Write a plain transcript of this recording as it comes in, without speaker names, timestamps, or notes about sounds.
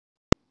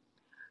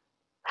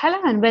Hello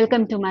and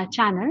welcome to my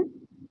channel.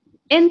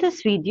 In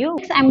this video,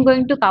 I'm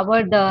going to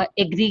cover the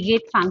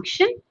aggregate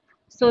function.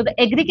 So the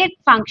aggregate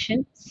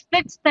function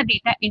splits the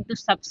data into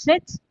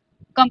subsets,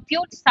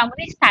 computes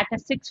summary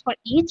statistics for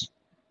each,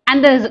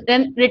 and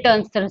then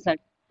returns the result.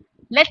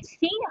 Let's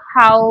see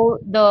how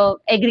the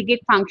aggregate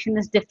function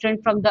is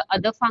different from the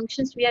other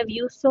functions we have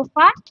used so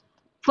far.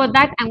 For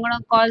that, I'm going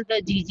to call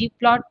the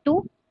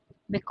ggplot2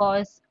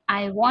 because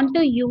I want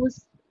to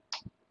use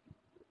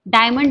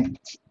diamond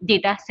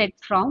data set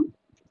from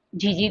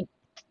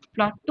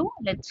ggplot2.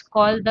 Let's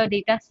call the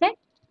data set.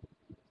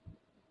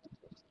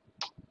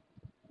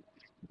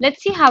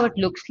 Let's see how it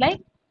looks like.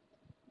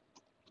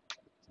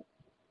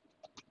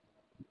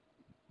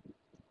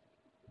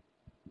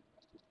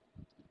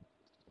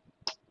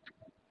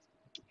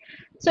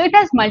 So it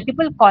has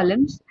multiple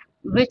columns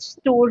which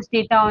stores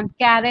data on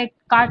carat,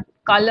 cut,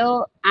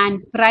 color,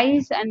 and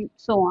price, and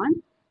so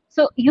on.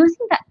 So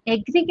using the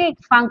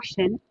aggregate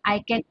function,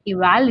 I can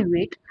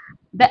evaluate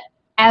the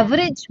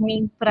average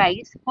mean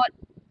price for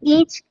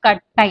each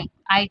cut type,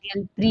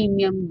 ideal,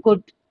 premium,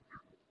 good.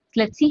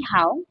 Let's see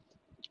how.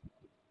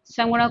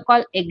 So I'm going to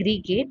call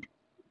aggregate.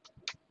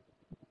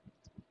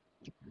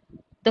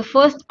 The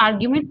first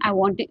argument I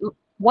want to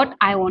what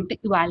I want to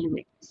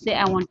evaluate. Say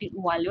I want to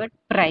evaluate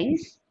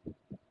price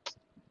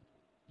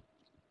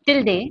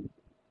tilde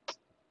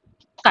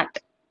cut.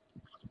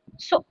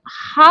 So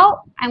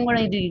how I'm going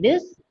to read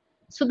is,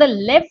 so the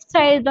left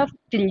side of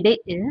tilde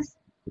is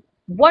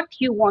what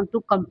you want to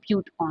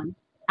compute on.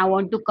 I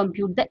want to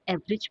compute the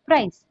average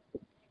price.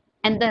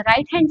 And the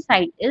right hand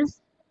side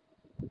is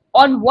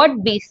on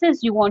what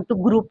basis you want to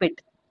group it.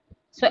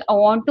 So I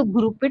want to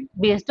group it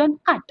based on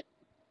cut.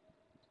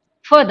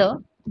 Further,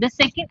 the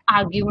second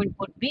argument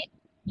would be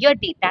your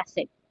data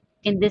set.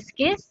 In this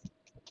case,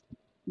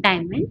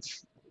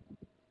 diamonds.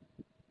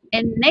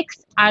 And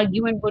next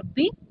argument would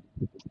be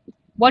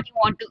what you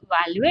want to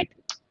evaluate.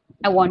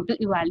 I want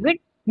to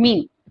evaluate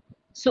mean.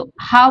 So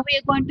how we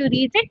are going to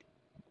read it?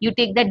 You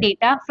take the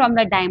data from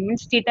the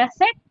diamonds data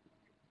set,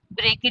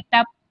 break it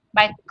up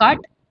by cut,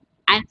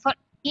 and for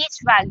each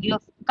value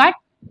of cut,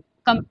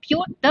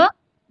 compute the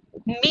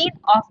mean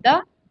of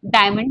the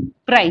diamond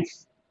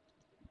price.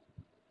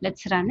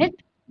 Let's run it.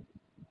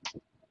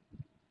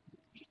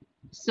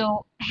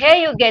 So here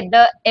you get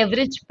the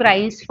average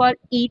price for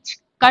each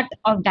cut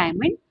of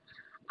diamond.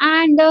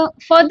 And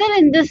further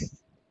in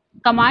this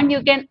command,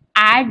 you can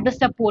add the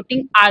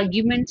supporting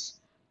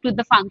arguments to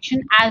the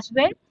function as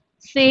well.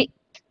 Say,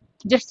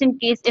 just in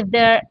case if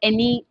there are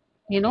any,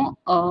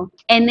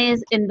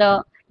 NAs in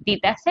the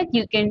data set,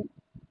 you can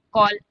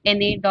call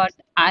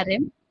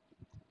na.rm.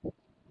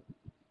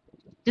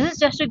 This is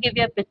just to give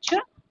you a picture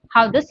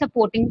how the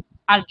supporting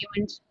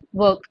arguments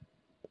work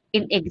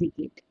in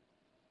aggregate.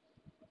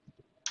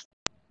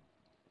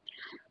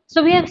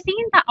 So we have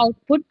seen the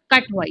output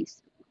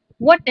cut-wise.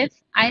 What if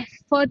I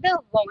further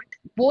want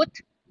both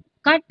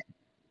cut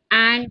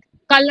and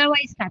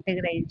color-wise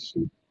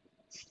categorization?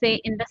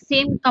 Say in the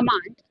same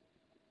command,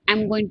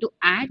 I'm going to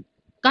add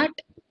cut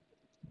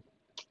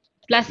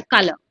plus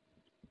color.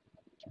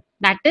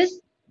 That is,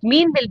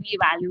 mean will be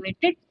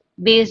evaluated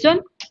based on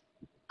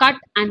cut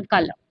and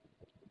color.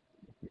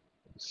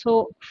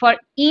 So for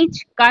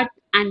each cut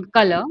and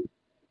color,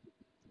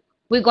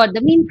 we got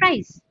the mean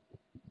price.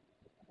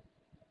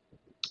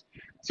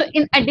 So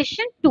in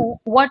addition to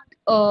what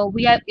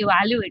we have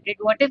evaluated,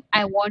 what if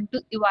I want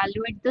to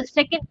evaluate the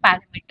second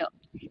parameter?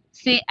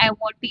 Say I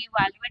want to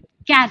evaluate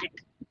carat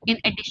in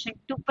addition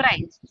to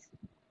price.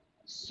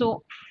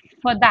 So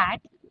for that,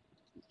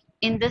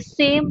 in the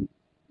same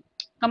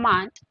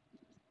command,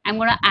 I'm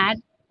going to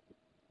add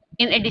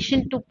in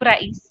addition to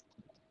price,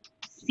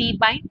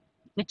 cbind,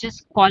 which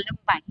is column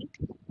bind.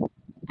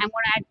 I'm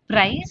going to add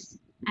price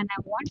and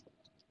I want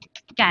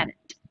carat.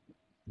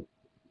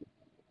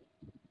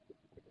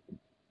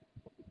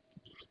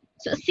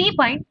 So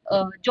cbind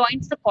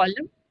joins the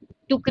column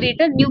to create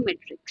a new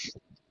matrix.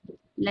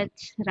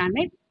 Let's run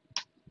it.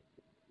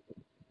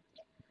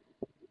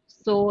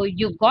 So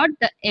you got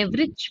the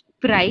average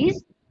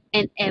price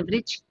and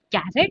average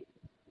carat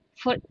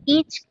for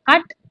each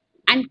cut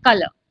and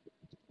color.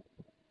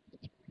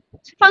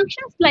 So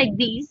functions like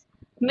these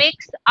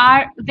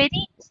are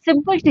very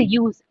simple to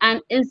use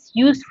and is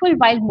useful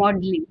while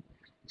modeling.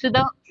 So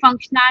the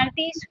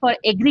functionalities for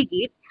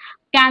aggregate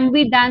can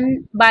be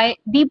done by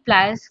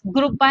dplyrs,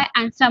 group by,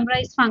 and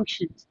summarize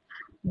functions.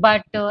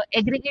 But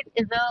aggregate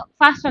is a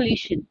fast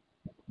solution.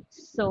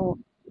 So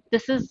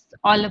this is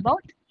all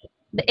about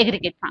the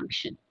aggregate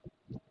function.